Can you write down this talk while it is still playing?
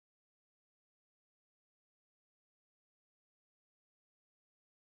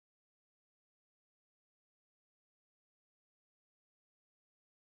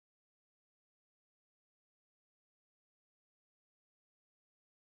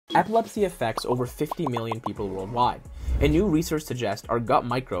Epilepsy affects over 50 million people worldwide, and new research suggests our gut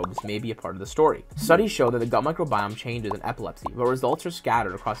microbes may be a part of the story. Studies show that the gut microbiome changes in epilepsy, but results are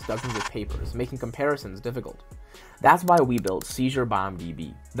scattered across dozens of papers, making comparisons difficult. That's why we built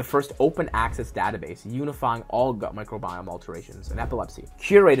SeizureBiomeDB, the first open-access database unifying all gut microbiome alterations in epilepsy.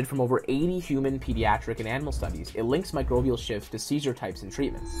 Curated from over 80 human, pediatric, and animal studies, it links microbial shifts to seizure types and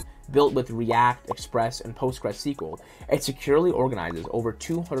treatments. Built with React, Express, and PostgreSQL, it securely organizes over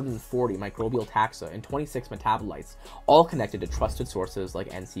 240 microbial taxa and 26 metabolites, all connected to trusted sources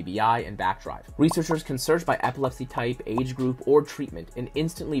like NCBI and Backdrive. Researchers can search by epilepsy type, age group, or treatment and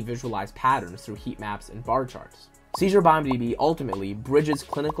instantly visualize patterns through heat maps and bar charts. SeizureBiomeDB ultimately bridges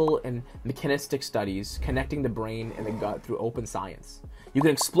clinical and mechanistic studies, connecting the brain and the gut through open science. You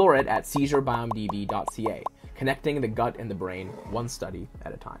can explore it at SeizureBiomeDB.ca, connecting the gut and the brain one study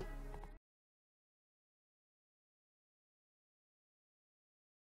at a time.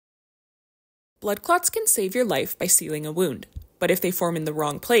 Blood clots can save your life by sealing a wound, but if they form in the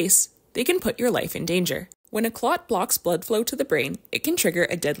wrong place, they can put your life in danger. When a clot blocks blood flow to the brain, it can trigger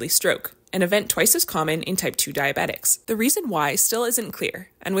a deadly stroke, an event twice as common in type 2 diabetics. The reason why still isn't clear,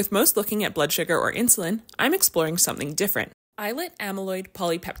 and with most looking at blood sugar or insulin, I'm exploring something different. Islet amyloid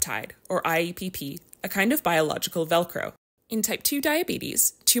polypeptide, or IEPP, a kind of biological Velcro. In type 2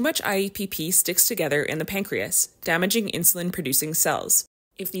 diabetes, too much IEPP sticks together in the pancreas, damaging insulin-producing cells.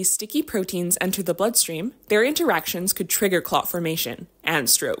 If these sticky proteins enter the bloodstream, their interactions could trigger clot formation and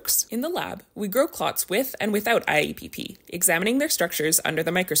strokes. In the lab, we grow clots with and without IEPP, examining their structures under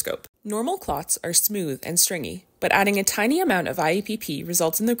the microscope. Normal clots are smooth and stringy, but adding a tiny amount of IEPP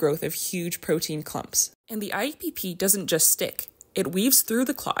results in the growth of huge protein clumps. And the IEPP doesn't just stick. It weaves through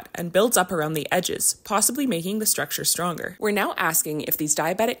the clot and builds up around the edges, possibly making the structure stronger. We're now asking if these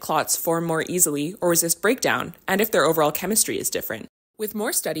diabetic clots form more easily or resist breakdown, and if their overall chemistry is different. With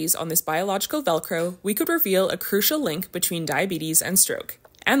more studies on this biological Velcro, we could reveal a crucial link between diabetes and stroke,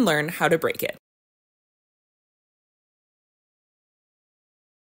 and learn how to break it.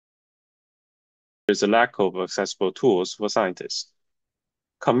 There's a lack of accessible tools for scientists.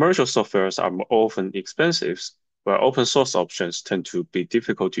 Commercial softwares are often expensive, while open source options tend to be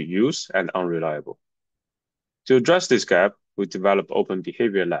difficult to use and unreliable. To address this gap, we developed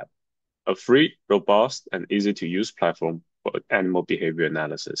OpenBehaviorLab, a free, robust, and easy-to-use platform for animal behavior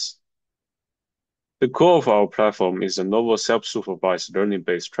analysis. The core of our platform is a novel self-supervised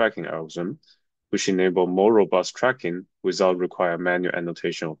learning-based tracking algorithm, which enables more robust tracking without requiring manual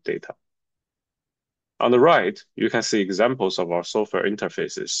annotation of data. On the right, you can see examples of our software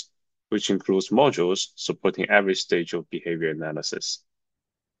interfaces, which includes modules supporting every stage of behavior analysis.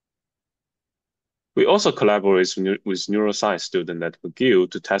 We also collaborate with neuroscience students at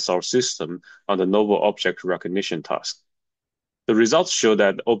McGill to test our system on the novel object recognition task. The results show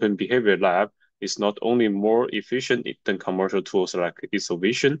that OpenBehaviorLab is not only more efficient than commercial tools like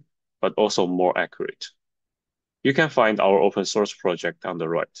IsoVision, but also more accurate. You can find our open source project on the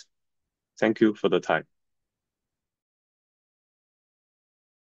right. Thank you for the time.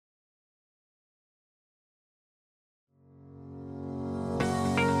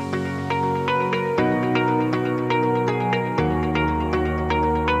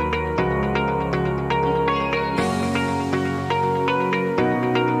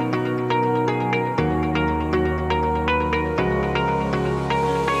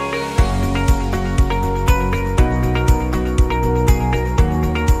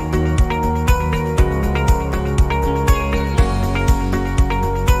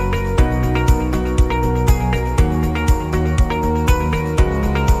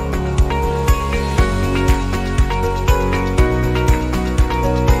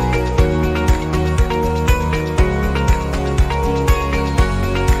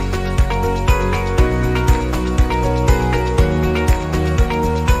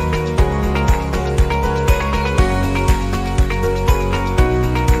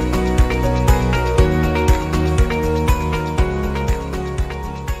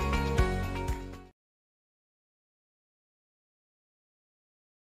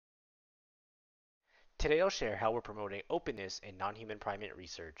 Today I'll share how we're promoting openness in non-human primate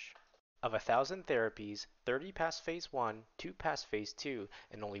research. Of 1,000 therapies, 30 pass phase 1, 2 pass phase 2,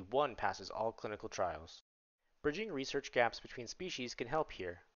 and only 1 passes all clinical trials. Bridging research gaps between species can help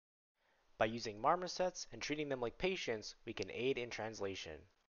here. By using marmosets and treating them like patients, we can aid in translation.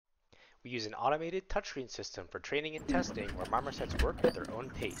 We use an automated touchscreen system for training and testing where marmosets work at their own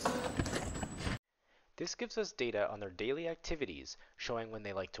pace. This gives us data on their daily activities, showing when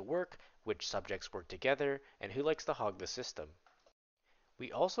they like to work, which subjects work together, and who likes to hog the system.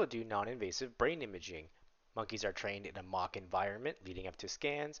 We also do non-invasive brain imaging, Monkeys are trained in a mock environment leading up to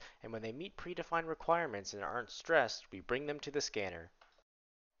scans, and when they meet predefined requirements and aren't stressed, we bring them to the scanner.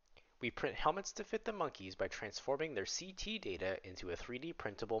 We print helmets to fit the monkeys by transforming their CT data into a 3D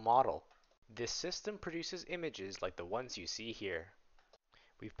printable model. This system produces images like the ones you see here.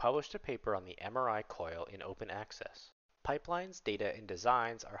 We've published a paper on the MRI coil in open access. Pipelines, data, and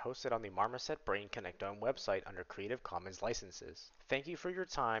designs are hosted on the Marmoset Brain Connectome website under Creative Commons licenses. Thank you for your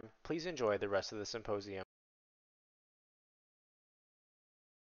time. Please enjoy the rest of the symposium.